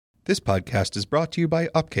This podcast is brought to you by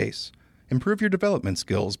Upcase. Improve your development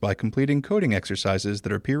skills by completing coding exercises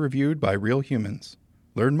that are peer-reviewed by real humans.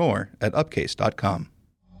 Learn more at upcase.com.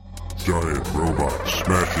 Giant robots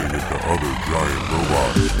smashing into other giant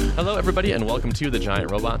robots. Hello, everybody, and welcome to the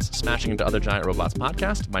Giant Robots Smashing into Other Giant Robots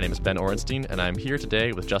podcast. My name is Ben Orenstein, and I'm here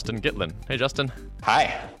today with Justin Gitlin. Hey, Justin.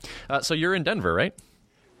 Hi. So you're in Denver, right?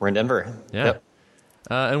 We're in Denver. Yeah. Yep.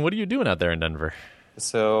 And what are you doing out there in Denver?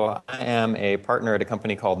 So I am a partner at a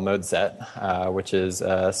company called ModeSet, which is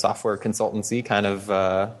a software consultancy, kind of,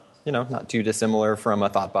 not too dissimilar from a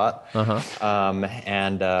ThoughtBot.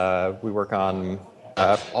 And we work on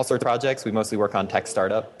all sorts of projects. We mostly work on tech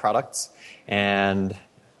startup products. And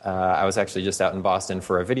I was actually just out in Boston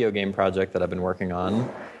for a video game project that I've been working on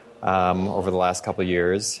over the last couple of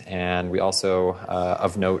years. And we also,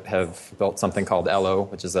 of note, have built something called Ello,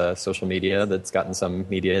 which is a social media that's gotten some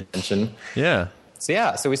media attention. Yeah.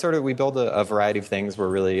 So we build a variety of things. We're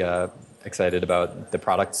really excited about the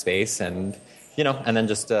product space, and then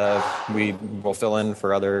just we will fill in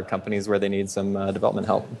for other companies where they need some development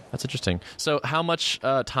help. That's interesting. So how much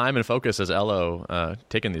time and focus has Ello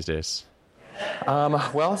taken these days?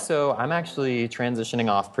 So I'm actually transitioning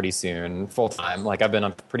off pretty soon, full-time. Like, I've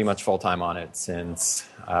been pretty much full-time on it since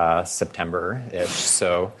September-ish.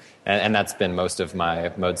 So, and that's been most of my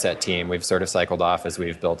ModeSet team. We've sort of cycled off as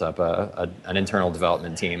we've built up an internal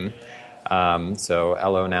development team. So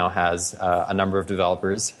Ello now has a number of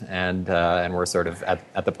developers, and we're sort of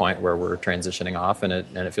at the point where we're transitioning off, and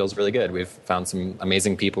it feels really good. We've found some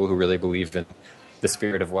amazing people who really believe in the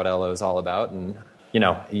spirit of what Ello is all about, and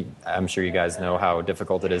I'm sure you guys know how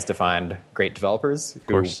difficult it is to find great developers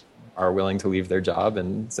who are willing to leave their job,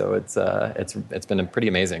 and so it's been pretty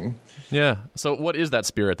amazing. Yeah. So what is that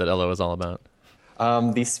spirit that Ello is all about?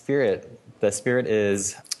 The spirit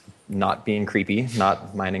is not being creepy,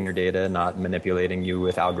 not mining your data, not manipulating you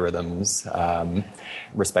with algorithms,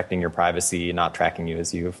 respecting your privacy, not tracking you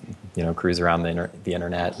as you cruise around the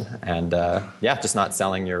internet, and just not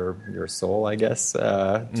selling your soul, I guess,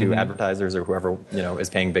 to advertisers or whoever is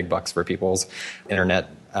paying big bucks for people's internet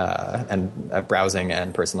and browsing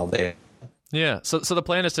and personal data. Yeah. So the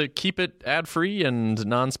plan is to keep it ad free and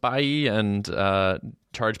non-spy-y and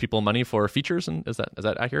charge people money for features. And is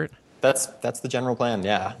that accurate? That's the general plan.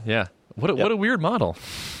 Yeah. Yeah. What a weird model.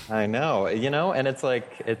 I know, and it's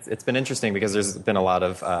like it's been interesting because there's been a lot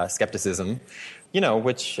of skepticism,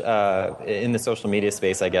 which in the social media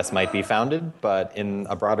space, I guess, might be founded, but in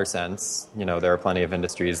a broader sense, there are plenty of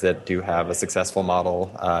industries that do have a successful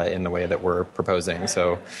model in the way that we're proposing.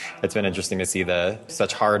 So it's been interesting to see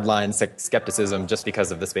such hardline skepticism just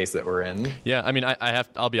because of the space that we're in. Yeah, I mean,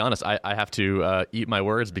 I'll be honest, I have to eat my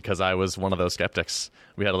words because I was one of those skeptics.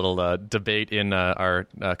 We had a little debate in our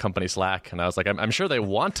company Slack, and I was like, I'm sure they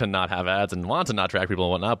want to not have ads and want to not track people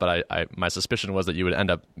and whatnot, but my suspicion was that you would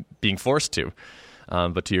end up being forced to.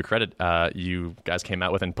 But to your credit, you guys came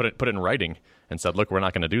out with and put it in writing and said, look, we're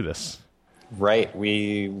not going to do this. Right.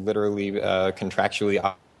 We literally contractually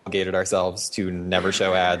obligated ourselves to never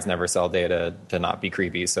show ads, never sell data, to not be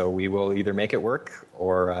creepy. So we will either make it work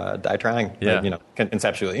or die trying. Yeah.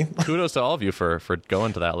 Conceptually. Kudos to all of you for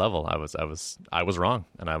going to that level. I was wrong,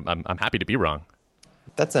 and I'm happy to be wrong.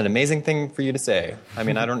 That's an amazing thing for you to say. I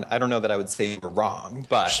mean, I don't know that I would say we're wrong,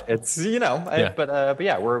 but it's Yeah. But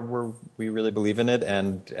yeah, we really believe in it,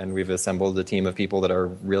 and we've assembled a team of people that are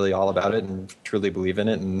really all about it and truly believe in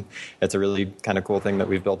it, and it's a really kind of cool thing that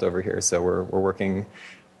we've built over here. So we're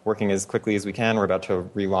working as quickly as we can. We're about to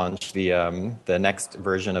relaunch the next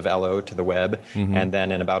version of Ello to the web, and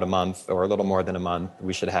then in about a month or a little more than a month,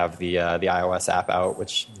 we should have the iOS app out,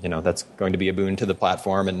 which that's going to be a boon to the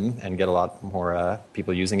platform and get a lot more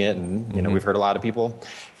people using it. And we've heard a lot of people.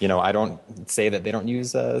 I don't say that they don't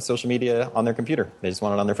use social media on their computer; they just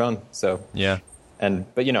want it on their phone. So yeah.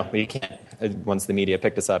 But we can't. Once the media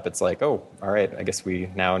picked us up, it's like, oh, all right. I guess we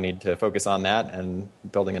now need to focus on that, and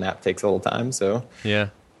building an app takes a little time. So yeah.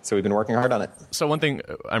 So we've been working hard on it. So one thing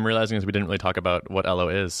I'm realizing is we didn't really talk about what Ello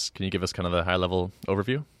is. Can you give us kind of the high-level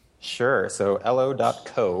overview? Sure. So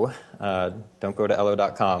Ello.co. Don't go to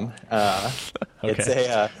Ello.com.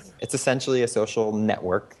 Okay. It's essentially a social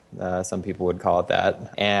network. Some people would call it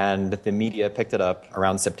that. And the media picked it up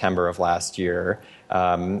around September of last year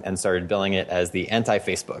and started billing it as the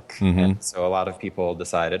anti-Facebook. And so a lot of people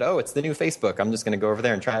decided, oh, it's the new Facebook. I'm just going to go over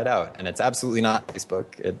there and try it out. And it's absolutely not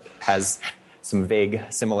Facebook. It has some vague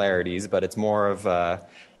similarities, but it's more of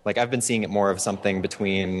I've been seeing it more of something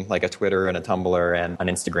between like a Twitter and a Tumblr and an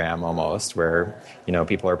Instagram almost, where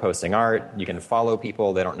people are posting art. You can follow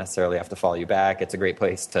people; they don't necessarily have to follow you back. It's a great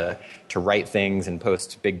place to write things and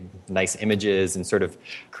post big, nice images and sort of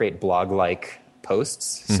create blog-like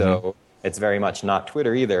posts. So it's very much not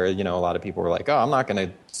Twitter either. You know, a lot of people were like, oh, I'm not going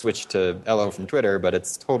to switch to LO from Twitter, but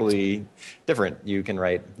it's totally different. You can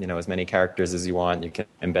write, you know, as many characters as you want. You can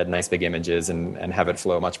embed nice big images and have it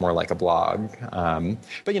flow much more like a blog.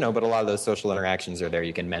 But a lot of those social interactions are there.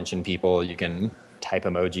 You can mention people, you can type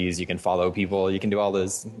emojis, you can follow people, you can do all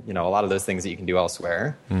those, a lot of those things that you can do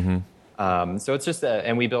elsewhere. So it's just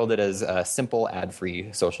and we build it as a simple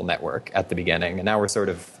ad-free social network at the beginning. And now we're sort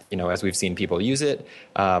of, as we've seen people use it,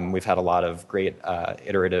 we've had a lot of great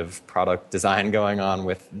iterative product design going on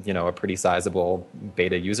with, a pretty sizable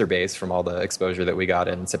beta user base from all the exposure that we got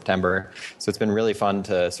in September. So it's been really fun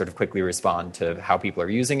to sort of quickly respond to how people are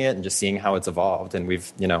using it and just seeing how it's evolved. And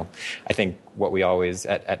we've, I think what we always,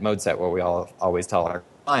 at ModeSet, what we always tell our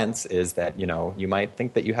clients is that, you might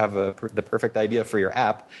think that you have the perfect idea for your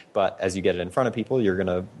app, but as you get it in front of people, you're going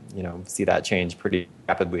to, see that change pretty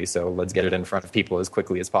rapidly. So let's get it in front of people as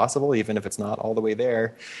quickly as possible, even if it's not all the way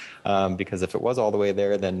there. Because if it was all the way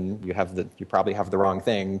there, then you probably have the wrong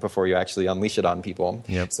thing before you actually unleash it on people.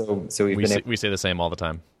 Yep. So we say the same all the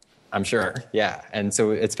time. I'm sure. Yeah. And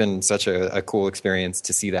so it's been such a cool experience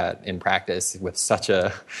to see that in practice with such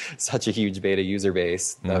a huge beta user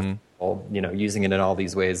base of people, using it in all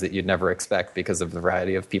these ways that you'd never expect because of the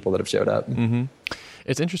variety of people that have showed up.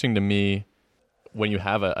 It's interesting to me when you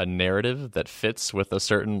have a narrative that fits with a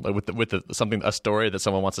certain, a story that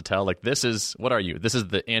someone wants to tell. Like, what are you? This is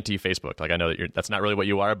the anti-Facebook. Like, I know that that's not really what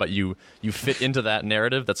you are, but you fit into that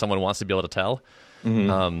narrative that someone wants to be able to tell.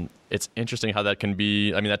 It's interesting how that can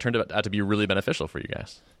be. I mean, that turned out to be really beneficial for you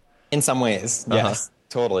guys. In some ways, yes,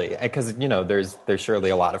 totally. Because there's surely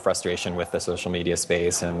a lot of frustration with the social media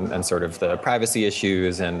space and sort of the privacy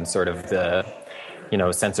issues and sort of the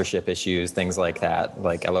censorship issues, things like that.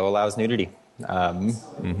 Like LO allows nudity,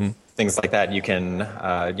 things like that. You can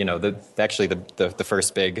the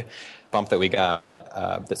first big bump that we got.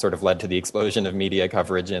 That sort of led to the explosion of media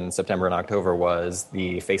coverage in September and October was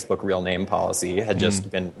the Facebook real name policy had just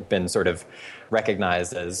been sort of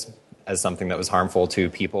recognized as something that was harmful to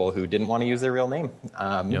people who didn't want to use their real name,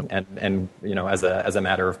 and as a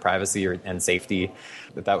matter of privacy and safety,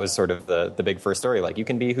 that was sort of the big first story. Like, you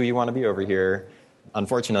can be who you want to be over here.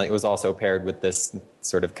 Unfortunately, it was also paired with this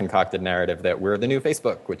sort of concocted narrative that we're the new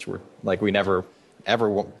Facebook, which we never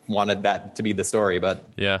ever wanted that to be the story, but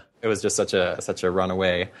it was just such a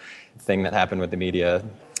runaway thing that happened with the media.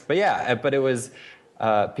 But it was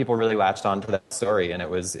people really latched onto that story, and it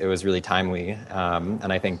was really timely.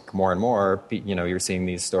 And I think more and more, you're seeing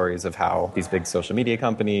these stories of how these big social media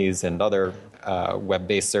companies and other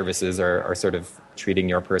web-based services are sort of treating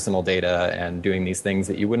your personal data and doing these things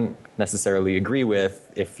that you wouldn't necessarily agree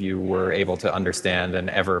with if you were able to understand and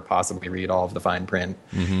ever possibly read all of the fine print.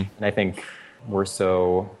 And I think we're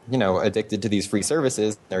so, addicted to these free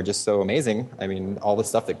services. They're just so amazing. I mean, all the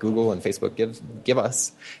stuff that Google and Facebook give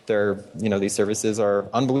us, these services are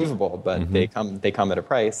unbelievable, but they come at a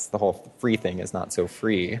price. The whole free thing is not so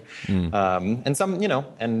free. And some,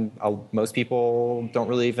 most people don't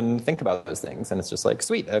really even think about those things. And it's just like,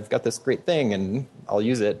 sweet, I've got this great thing and I'll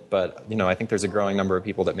use it. But, I think there's a growing number of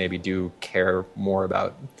people that maybe do care more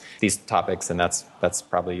about these topics. And that's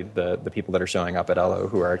probably the people that are showing up at LO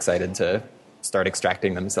who are excited to start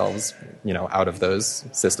extracting themselves, out of those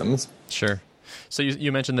systems. Sure. So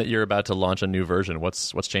you mentioned that you're about to launch a new version.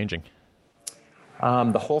 What's changing?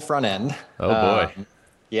 The whole front end. Oh boy.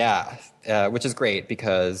 Which is great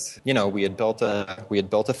because we had built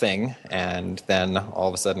a thing, and then all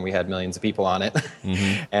of a sudden we had millions of people on it,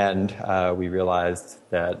 and we realized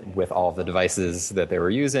that with all of the devices that they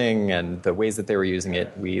were using and the ways that they were using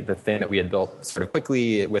it, the thing that we had built sort of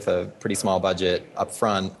quickly with a pretty small budget up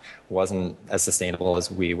front wasn't as sustainable as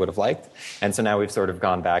we would have liked. And so now we've sort of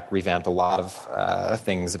gone back, revamped a lot of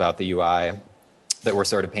things about the UI that were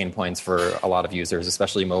sort of pain points for a lot of users,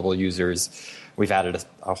 especially mobile users. We've added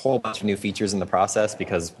a whole bunch of new features in the process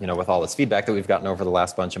because, with all this feedback that we've gotten over the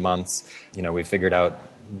last bunch of months, we've figured out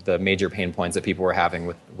the major pain points that people were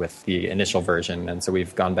having with the initial version. And so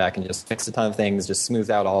we've gone back and just fixed a ton of things, just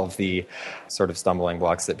smoothed out all of the sort of stumbling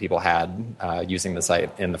blocks that people had using the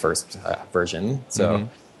site in the first version. So,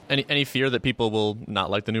 Any fear that people will not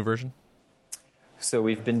like the new version? So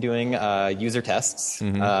we've been doing user tests.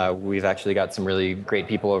 We've actually got some really great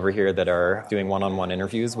people over here that are doing one-on-one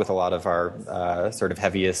interviews with a lot of our sort of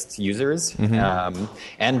heaviest users,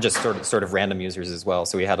 and just sort of random users as well.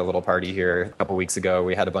 So we had a little party here a couple weeks ago.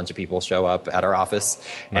 We had a bunch of people show up at our office,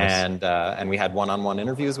 and we had one-on-one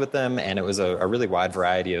interviews with them, and it was a really wide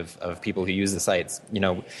variety of people who use the sites.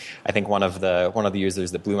 I think one of the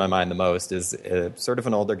users that blew my mind the most is sort of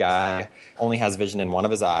an older guy, only has vision in one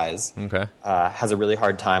of his eyes, has has a really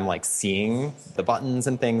hard time like seeing the buttons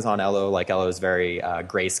and things on Elo. Like Elo is very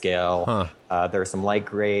grayscale. There are some light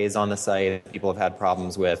grays on the site that people have had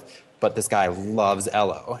problems with. But this guy loves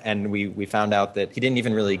Elo, and we found out that he didn't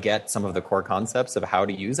even really get some of the core concepts of how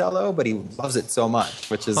to use Elo, but he loves it so much,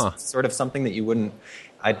 which is sort of something that you wouldn't.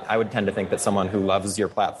 I would tend to think that someone who loves your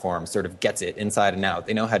platform sort of gets it inside and out.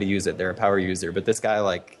 They know how to use it. They're a power user. But this guy,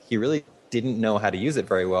 like, he really didn't know how to use it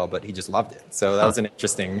very well, but he just loved it. So that was an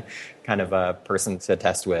interesting kind of a person to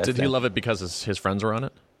test with. Did he love it because his friends were on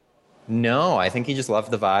it? No, I think he just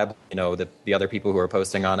loved the vibe. You know, the other people who are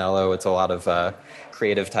posting on Elo, it's a lot of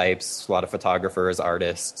creative types, a lot of photographers,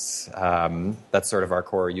 artists. That's sort of our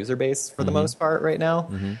core user base for the most part right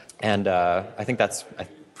now. And I think I'm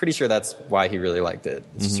pretty sure that's why he really liked it.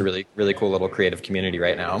 It's just a really, really cool little creative community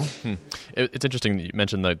right now. It's interesting that you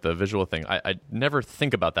mentioned the visual thing. I never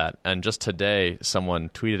think about that. And just today, someone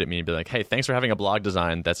tweeted at me and be like, hey, thanks for having a blog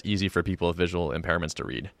design that's easy for people with visual impairments to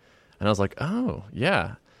read. And I was like, oh,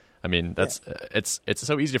 yeah. I mean, it's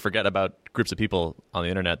so easy to forget about groups of people on the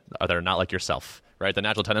internet that are not like yourself, right? The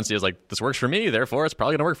natural tendency is like, this works for me, therefore it's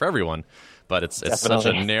probably going to work for everyone. But it's such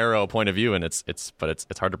a narrow point of view, and it's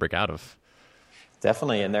hard to break out of.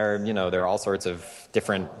 Definitely, and there are all sorts of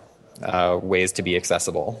different ways to be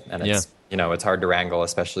accessible, and it's hard to wrangle,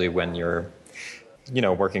 especially when you're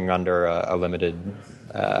working under a limited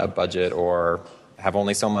budget or have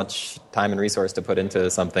only so much time and resource to put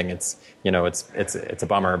into something. It's a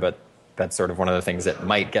bummer, but that's sort of one of the things that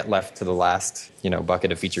might get left to the last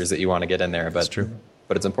bucket of features that you want to get in there. But it's true.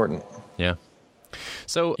 But it's important. Yeah.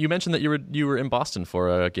 So you mentioned that you were in Boston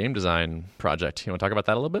for a game design project. You want to talk about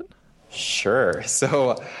that a little bit? Sure.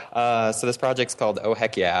 So this project's called Oh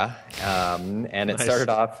Heck Yeah, and it Nice.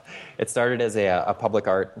 started as a public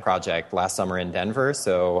art project last summer in Denver.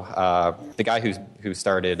 So the guy who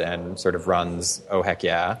started and sort of runs Oh Heck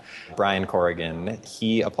Yeah, Brian Corrigan,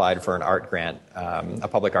 he applied for an art grant, a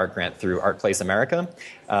public art grant through Art Place America.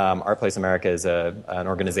 Art Place America is an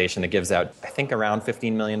organization that gives out, I think, around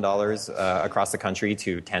 $15 million across the country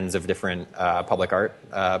to tens of different public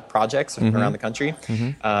art projects around the country.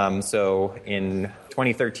 So in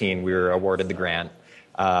 2013, we were awarded the grant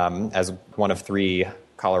as one of 3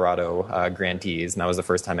 Colorado grantees, and that was the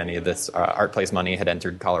first time any of this Art Place money had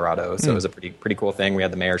entered Colorado. So it was a pretty cool thing. We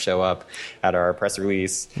had the mayor show up at our press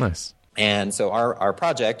release. Nice. And so our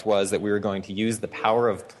project was that we were going to use the power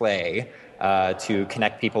of play to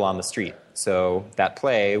connect people on the street. So that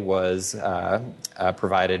play was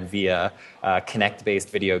provided via Kinect-based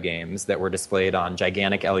video games that were displayed on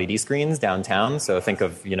gigantic LED screens downtown. So think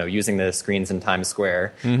of using the screens in Times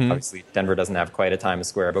Square. Obviously, Denver doesn't have quite a Times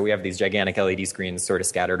Square, but we have these gigantic LED screens sort of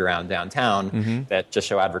scattered around downtown that just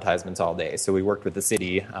show advertisements all day. So we worked with the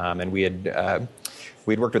city, and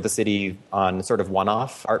we'd worked with the city on sort of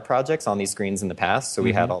one-off art projects on these screens in the past, so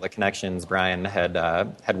we had all the connections. Brian had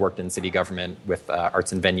worked in city government with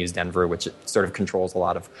Arts and Venues Denver, which sort of controls a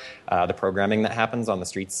lot of the programming that happens on the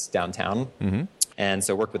streets downtown. And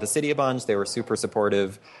so worked with the city a bunch. They were super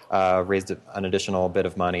supportive, raised an additional bit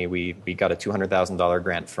of money. We got a $200,000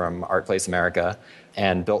 grant from Art Place America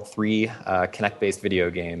and built 3 Kinect-based video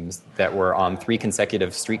games that were on 3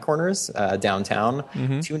 consecutive street corners downtown,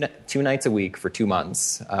 2 nights a week for 2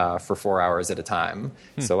 months for 4 hours at a time.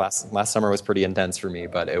 So last summer was pretty intense for me,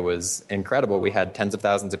 but it was incredible. We had tens of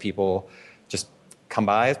thousands of people just come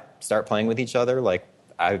by, start playing with each other. Like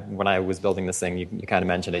when I was building this thing, you kind of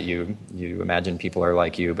mentioned it. You imagine people are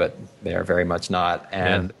like you, but they are very much not.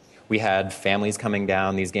 And we had families coming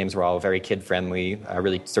down. These games were all very kid-friendly,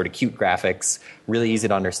 really sort of cute graphics, really easy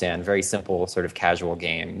to understand, very simple, sort of casual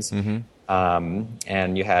games.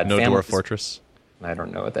 And you had No families. Dwarf Fortress? I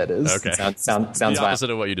don't know what that is. Okay. Sounds The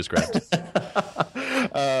opposite of what you described.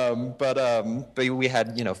 But we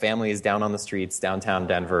had families down on the streets downtown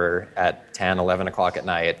Denver at 10, 11 o'clock at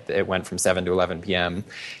night. It went from 7 to 11 p.m.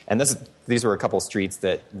 And these were a couple streets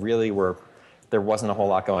that really were. There wasn't a whole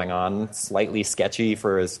lot going on. Slightly sketchy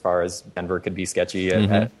for as far as Denver could be sketchy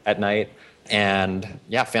at night. And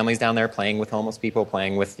families down there playing with homeless people,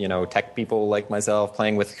 playing with tech people like myself,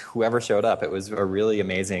 playing with whoever showed up. It was a really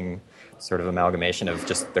amazing sort of amalgamation of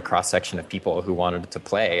just the cross-section of people who wanted to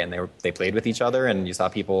play, and they played with each other, and you saw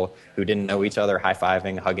people who didn't know each other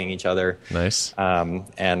high-fiving, hugging each other. Nice.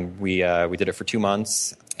 And we did it for 2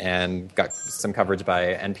 months and got some coverage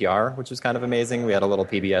by NPR, which was kind of amazing. We had a little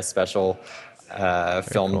PBS special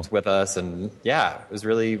filmed with us, and it was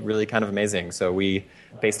really, really kind of amazing. So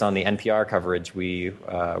based on the NPR coverage, we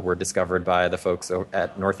were discovered by the folks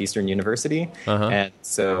at Northeastern University. And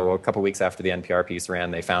so a couple weeks after the NPR piece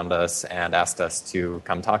ran, they found us and asked us to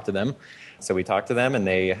come talk to them. So we talked to them, and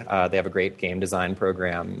they have a great game design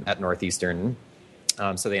program at Northeastern.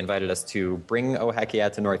 So they invited us to bring Oh Heck Yeah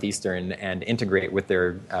to Northeastern and integrate with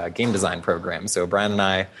their game design program. So Brian and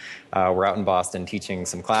I were out in Boston teaching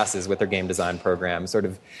some classes with their game design program, sort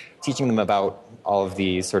of teaching them about all of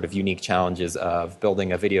the sort of unique challenges of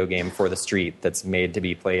building a video game for the street that's made to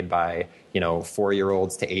be played by,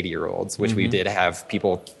 4-year-olds to 80-year-olds, which we did have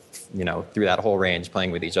people, through that whole range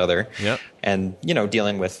playing with each other. Yep. And,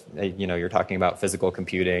 dealing with, you're talking about physical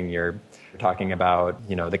computing, you're talking about,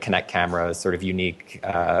 the Kinect camera, sort of unique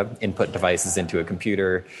input devices into a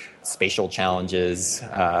computer, spatial challenges,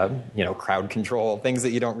 crowd control, things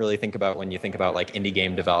that you don't really think about when you think about like indie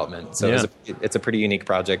game development. So it's a pretty unique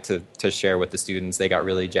project to share with the students. They got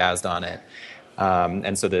really jazzed on it.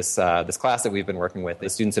 And so this class that we've been working with, the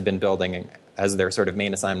students have been building, as their sort of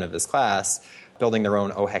main assignment of this class, building their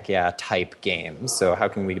own Oh Heck Yeah type games. So how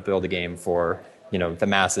can we build a game for, the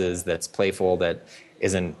masses that's playful, that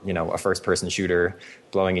isn't, a first-person shooter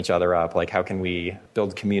blowing each other up? Like, how can we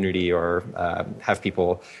build community or have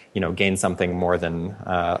people, gain something more than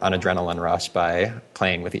an adrenaline rush by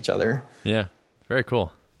playing with each other? Yeah, very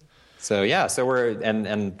cool. So we're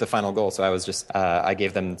and the final goal. So I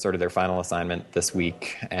gave them sort of their final assignment this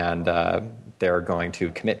week, and they're going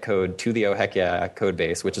to commit code to the Oh Heck Yeah code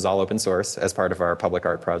base, which is all open source. As part of our public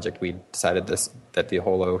art project, we decided that the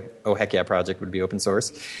whole Oh Heck Yeah project would be open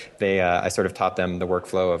source. I sort of taught them the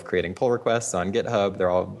workflow of creating pull requests on GitHub. They're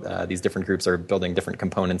all these different groups are building different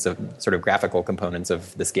components of sort of graphical components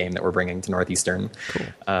of this game that we're bringing to Northeastern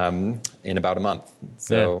in about a month.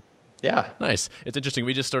 So. Yeah. Nice. It's interesting.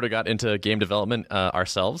 We just sort of got into game development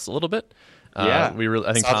ourselves a little bit. I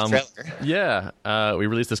think saw Tom. the trailer. Yeah. We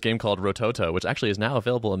released this game called Rototo, which actually is now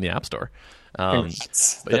available in the App Store.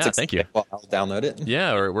 Thank you. Well, I'll download it.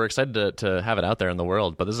 Yeah, we're excited to have it out there in the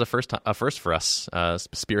world. But this is a first for us,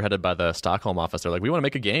 spearheaded by the Stockholm office. They're like, we want to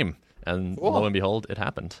make a game, and lo and behold, it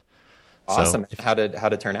happened. Awesome. So, how'd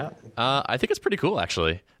it turn out? I think it's pretty cool,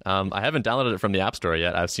 actually. I haven't downloaded it from the App Store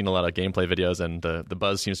yet. I've seen a lot of gameplay videos, and the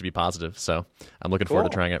buzz seems to be positive. So I'm looking forward to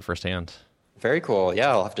trying it firsthand. Very cool.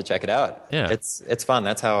 Yeah, I'll have to check it out. Yeah, it's fun.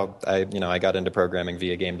 That's how I got into programming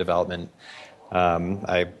via game development.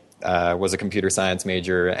 I was a computer science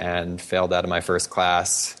major and failed out of my first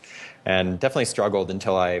class, and definitely struggled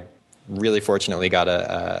until I really fortunately got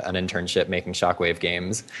an internship making Shockwave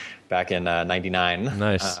games back in '99.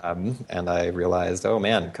 Nice. And I realized, oh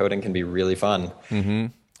man, coding can be really fun. Mm-hmm.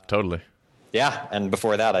 Totally. Yeah, and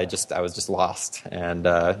before that, I was just lost. And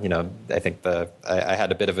I think I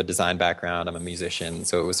had a bit of a design background. I'm a musician,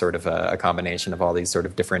 so it was sort of a combination of all these sort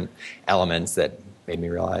of different elements that made me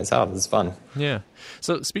realize, oh, this is fun. Yeah.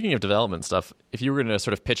 So speaking of development stuff, if you were going to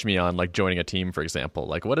sort of pitch me on like joining a team, for example,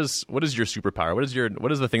 like what is your superpower?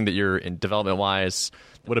 What is the thing that you're in development wise?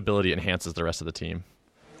 What ability enhances the rest of the team?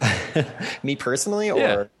 Me personally, or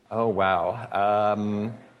yeah. Oh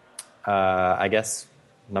wow. I guess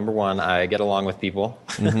number one, I get along with people.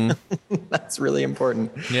 Mm-hmm. That's really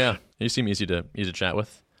important. Yeah, you seem easy to chat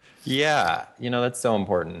with. Yeah, that's so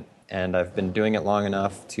important. And I've been doing it long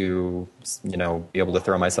enough to, be able to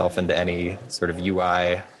throw myself into any sort of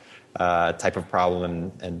UI type of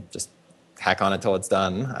problem and just hack on it till it's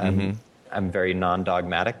done. I'm very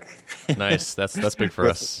non-dogmatic. Nice. That's big for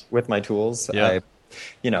us. With my tools. Yeah.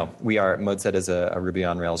 Modset is a Ruby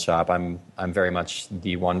on Rails shop. I'm very much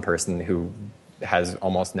the one person who has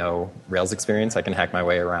almost no Rails experience. I can hack my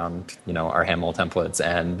way around, our HAML templates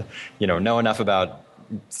and, know enough about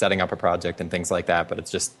setting up a project and things like that, but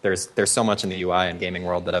it's just there's so much in the UI and gaming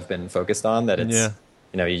world that I've been focused on that it's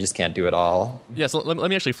you just can't do it all. Yeah, so let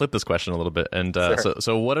me actually flip this question a little bit. And sure.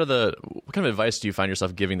 So what kind of advice do you find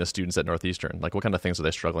yourself giving the students at Northeastern? Like what kind of things are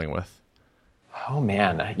they struggling with? Oh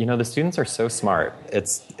man, the students are so smart.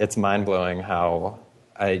 It's mind-blowing how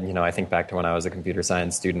I think back to when I was a computer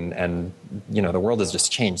science student, and the world has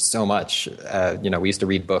just changed so much. We used to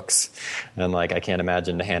read books, and I can't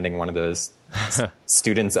imagine handing one of those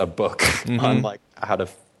students a book on how to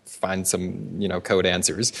find some code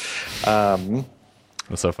answers.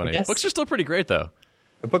 That's so funny. Yes. Books are still pretty great though.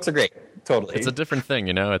 The books are great. Totally. It's a different thing,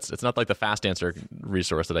 It's not like the fast answer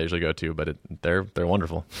resource that I usually go to, but they're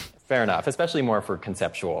wonderful. Fair enough, especially more for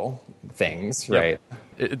conceptual things, right?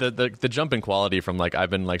 The jump in quality from I've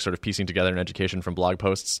been sort of piecing together an education from blog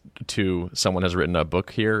posts to someone has written a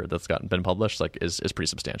book here that's been published is pretty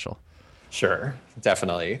substantial. Sure,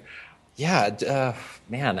 definitely. Yeah,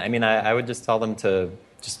 man. I mean, I would just tell them to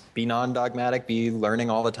just be non-dogmatic, be learning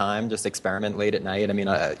all the time, just experiment late at night. I mean,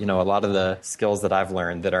 a lot of the skills that I've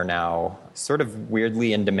learned that are now sort of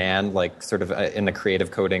weirdly in demand, like sort of in the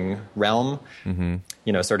creative coding realm,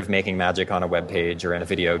 sort of making magic on a web page or in a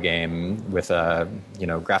video game with,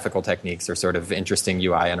 graphical techniques or sort of interesting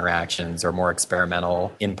UI interactions or more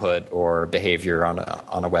experimental input or behavior on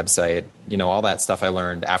a website. All that stuff I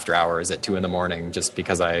learned after hours at 2 a.m. just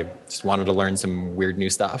because I just wanted to learn some weird new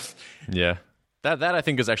stuff. Yeah. That I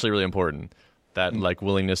think is actually really important. That like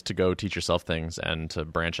willingness to go teach yourself things and to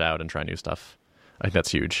branch out and try new stuff. I think that's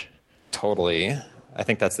huge. Totally. I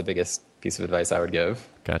think that's the biggest piece of advice I would give.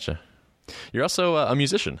 Gotcha. You're also a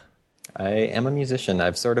musician. I am a musician.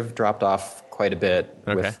 I've sort of dropped off quite a bit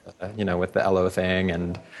with the LO thing,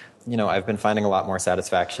 and I've been finding a lot more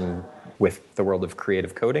satisfaction with the world of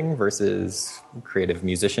creative coding versus creative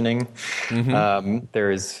musicianing.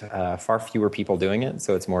 There's far fewer people doing it,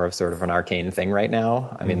 so it's more of sort of an arcane thing right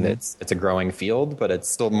now. I mean, it's a growing field, but it's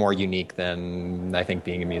still more unique than I think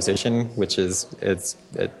being a musician, which is it's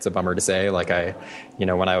a bummer to say. Like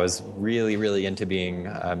when I was really, really into being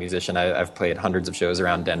a musician, I've played hundreds of shows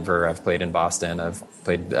around Denver. I've played in Boston. I've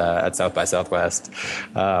played at South by Southwest.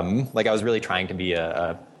 I was really trying to be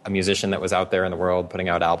a musician that was out there in the world putting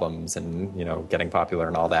out albums and getting popular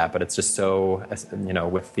and all that, but it's just so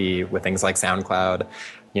with things like SoundCloud,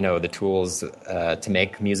 the tools to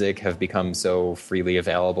make music have become so freely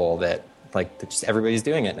available that just everybody's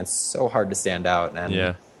doing it, and it's so hard to stand out.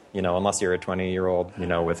 And unless you're a 20-year-old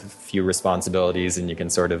with few responsibilities and you can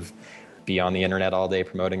sort of be on the internet all day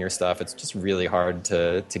promoting your stuff, it's just really hard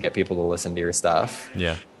to get people to listen to your stuff.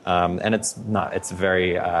 And it's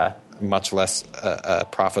very much less a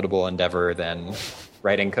profitable endeavor than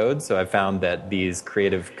writing code. So I've found that these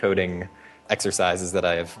creative coding exercises that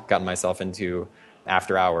I've gotten myself into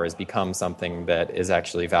after hours become something that is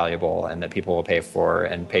actually valuable and that people will pay for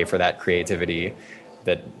that creativity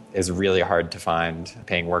that is really hard to find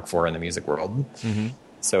paying work for in the music world.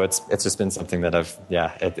 So it's just been something that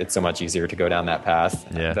it's so much easier to go down that path.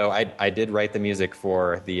 Though I did write the music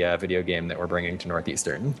for the video game that we're bringing to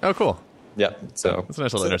Northeastern. Oh, cool. Yeah, so it's a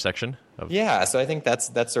nice little intersection. So I think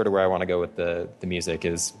that's sort of where I want to go with the music,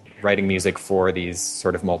 is writing music for these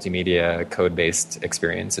sort of multimedia code-based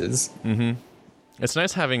experiences. It's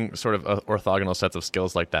nice having sort of orthogonal sets of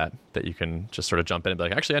skills like that you can just sort of jump in and be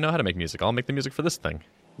like, actually, I know how to make music. I'll make the music for this thing.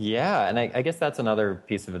 Yeah, and I guess that's another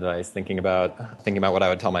piece of advice, thinking about what I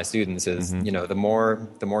would tell my students is, the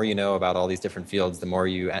more you know about all these different fields, the more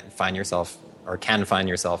you find yourself or can find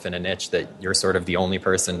yourself in a niche that you're sort of the only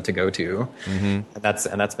person to go to. And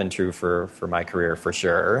that's been true for my career for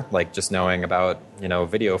sure. Like just knowing about,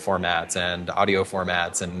 video formats and audio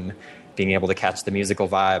formats and being able to catch the musical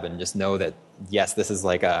vibe and just know that, yes, this is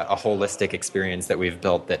like a holistic experience that we've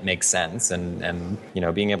built that makes sense. And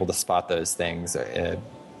being able to spot those things,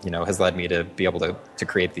 has led me to be able to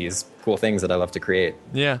create these cool things that I love to create.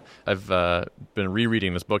 Yeah. I've been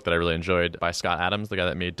rereading this book that I really enjoyed by Scott Adams, the guy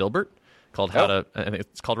that made Dilbert, called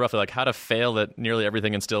it's called roughly like How to Fail at Nearly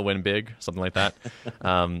Everything and Still Win Big, something like that.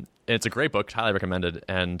 And it's a great book, highly recommended.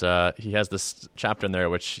 And he has this chapter in there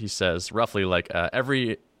which he says roughly like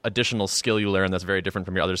every additional skill you learn that's very different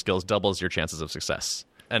from your other skills doubles your chances of success.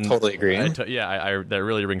 And totally agree. That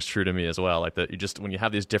really rings true to me as well. Like that, you just when you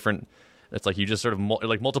have these different, it's like you just sort of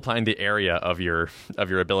multiplying the area of your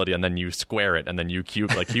ability, and then you square it, and then you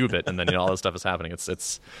cube it, and then all this stuff is happening.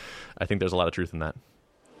 It's I think there's a lot of truth in that.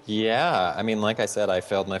 Yeah, I mean, like I said, I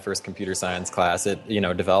failed my first computer science class.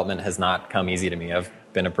 Development has not come easy to me. I've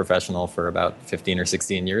been a professional for about 15 or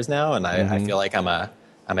 16 years now, and I feel like I'm a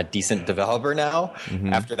decent developer now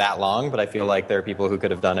after that long, but I feel like there are people who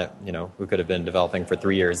could have done it, who could have been developing for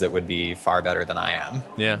 3 years that would be far better than I am.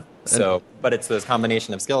 Yeah. So, but it's those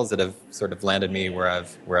combination of skills that have sort of landed me where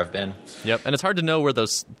I've been. Yep. And it's hard to know where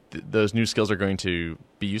those new skills are going to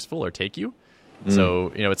be useful or take you.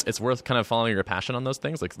 So, it's worth kind of following your passion on those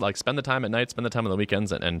things. Like spend the time at night, spend the time on the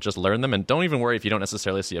weekends, and just learn them. And don't even worry if you don't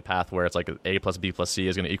necessarily see a path where it's like A plus B plus C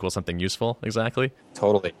is going to equal something useful. Exactly.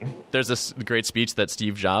 Totally. There's this great speech that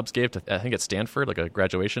Steve Jobs gave to, I think at Stanford, like a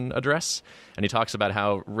graduation address. And he talks about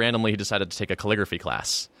how randomly he decided to take a calligraphy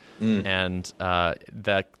class. And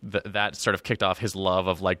that sort of kicked off his love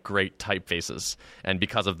of like great typefaces, and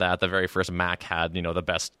because of that, the very first Mac had the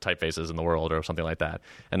best typefaces in the world or something like that.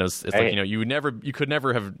 And it's like you could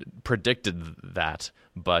never have predicted that,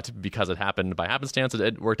 but because it happened by happenstance,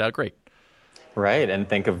 it worked out great. Right, and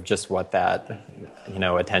think of just what that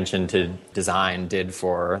attention to design did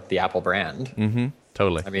for the Apple brand.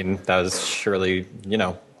 Totally. I mean, that was surely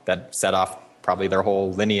that set off probably their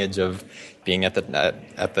whole lineage of being at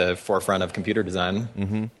the forefront of computer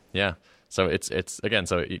design. Yeah. So it's again,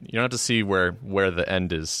 so you don't have to see where the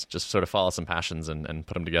end is. Just sort of follow some passions and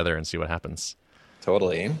put them together and see what happens.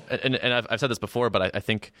 Totally. And I've said this before, but I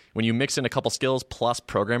think when you mix in a couple skills plus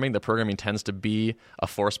programming, the programming tends to be a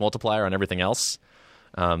force multiplier on everything else.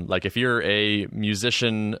 Like if you're a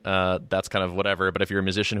musician, that's kind of whatever. But if you're a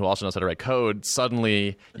musician who also knows how to write code,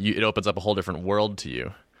 suddenly it opens up a whole different world to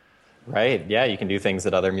you. Right. Yeah, you can do things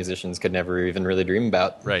that other musicians could never even really dream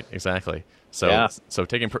about. Right. Exactly. So Yeah. so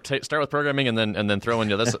start with programming and then throw in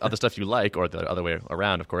the other stuff you like, or the other way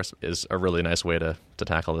around, of course, is a really nice way to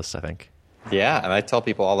tackle this, I think. Yeah, and I tell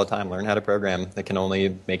people all the time, learn how to program. It can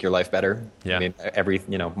only make your life better. Yeah. I mean,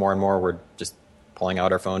 more and more we're just pulling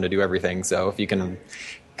out our phone to do everything. So if you can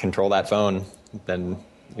control that phone, then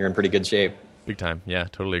you're in pretty good shape. Big time. Yeah,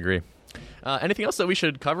 totally agree. Anything else that we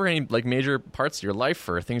should cover? Any like major parts of your life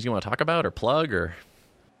or things you want to talk about or plug or?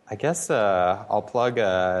 I guess I'll plug.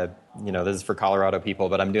 This is for Colorado people,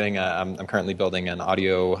 but I'm currently building an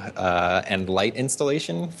audio and light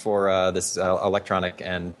installation for this electronic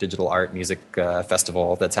and digital art music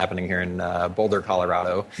festival that's happening here in Boulder,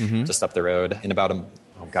 Colorado, just up the road in about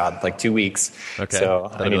 2 weeks. Okay, so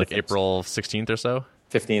that'll be like April 16th or so.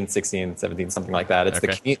 15th, 16th, 17th, something like that. It's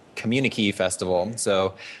Okay. the Communikey Festival.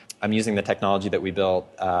 So I'm using the technology that we built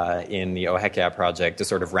in the Oh Heck Yeah project to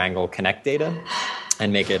sort of wrangle Kinect data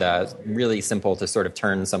and make it really simple to sort of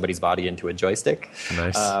turn somebody's body into a joystick.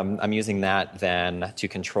 Nice. I'm using that then to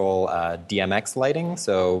control DMX lighting.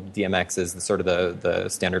 So DMX is the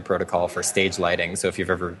standard protocol for stage lighting. So if you've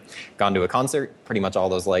ever gone to a concert, pretty much all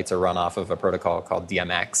those lights are run off of a protocol called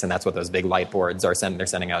DMX, and that's what those big light boards are sending. They're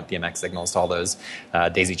sending out DMX signals to all those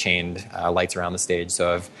daisy-chained lights around the stage.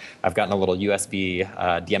 So I've gotten a little USB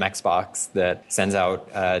DMX box that sends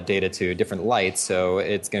out data to different lights. So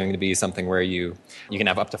it's going to be something where you can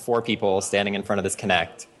have up to 4 people standing in front of this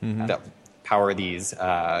Kinect that power these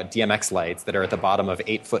DMX lights that are at the bottom of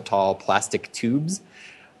 8-foot-tall plastic tubes.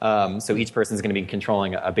 So each person is going to be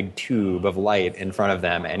controlling a big tube of light in front of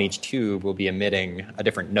them, and each tube will be emitting a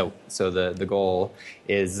different note. So the goal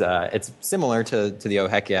is it's similar to the Oh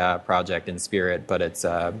Heck Yeah project in spirit, but it's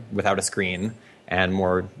without a screen and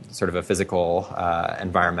more sort of a physical,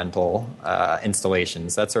 environmental installation.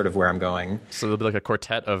 So that's sort of where I'm going. So there'll be like a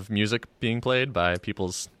quartet of music being played by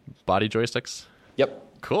people's body joysticks? Yep.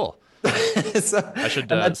 Cool. So I should.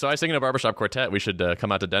 So I sing in a barbershop quartet. We should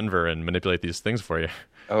come out to Denver and manipulate these things for you.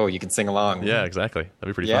 Oh, you can sing along. Yeah, exactly.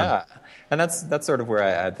 That'd be pretty Yeah, fun. and that's sort of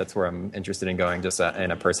where that's where I'm interested in going, just in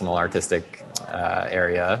a personal artistic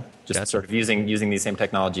area. Just Gotcha. sort of using these same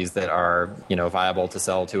technologies that are viable to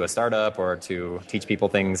sell to a startup or to teach people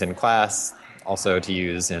things in class. Also to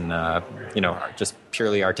use in just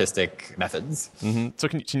purely artistic methods. Mm-hmm. So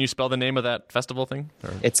can you spell the name of that festival thing?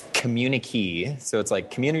 Or? It's Communikey, so it's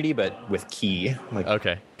like community but with key, like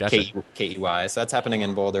Okay, gotcha. Key. So that's happening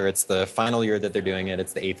in Boulder. It's the final year that they're doing it.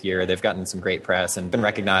 It's the 8th year. They've gotten some great press and been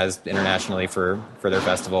recognized internationally for their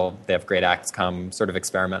festival. They have great acts come, sort of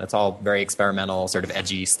experiment. It's all very experimental, sort of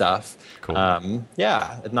edgy stuff. Cool.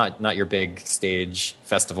 Not your big stage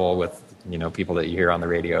festival with people that you hear on the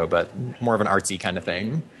radio, but more of an artsy kind of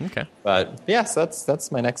thing. Okay. But yeah, so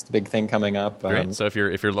that's my next big thing coming up. Great. So if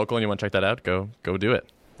you're local and you want to check that out, go do it.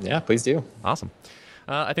 Yeah, please do. Awesome.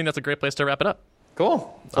 I think that's a great place to wrap it up. Cool.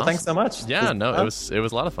 Well, Awesome. Thanks so much. Yeah, no, it was a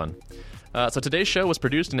lot of fun. So today's show was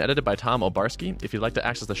produced and edited by Tom Obarski. If you'd like to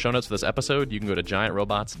access the show notes for this episode, you can go to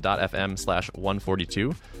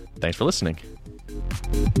giantrobots.fm/142. Thanks for listening.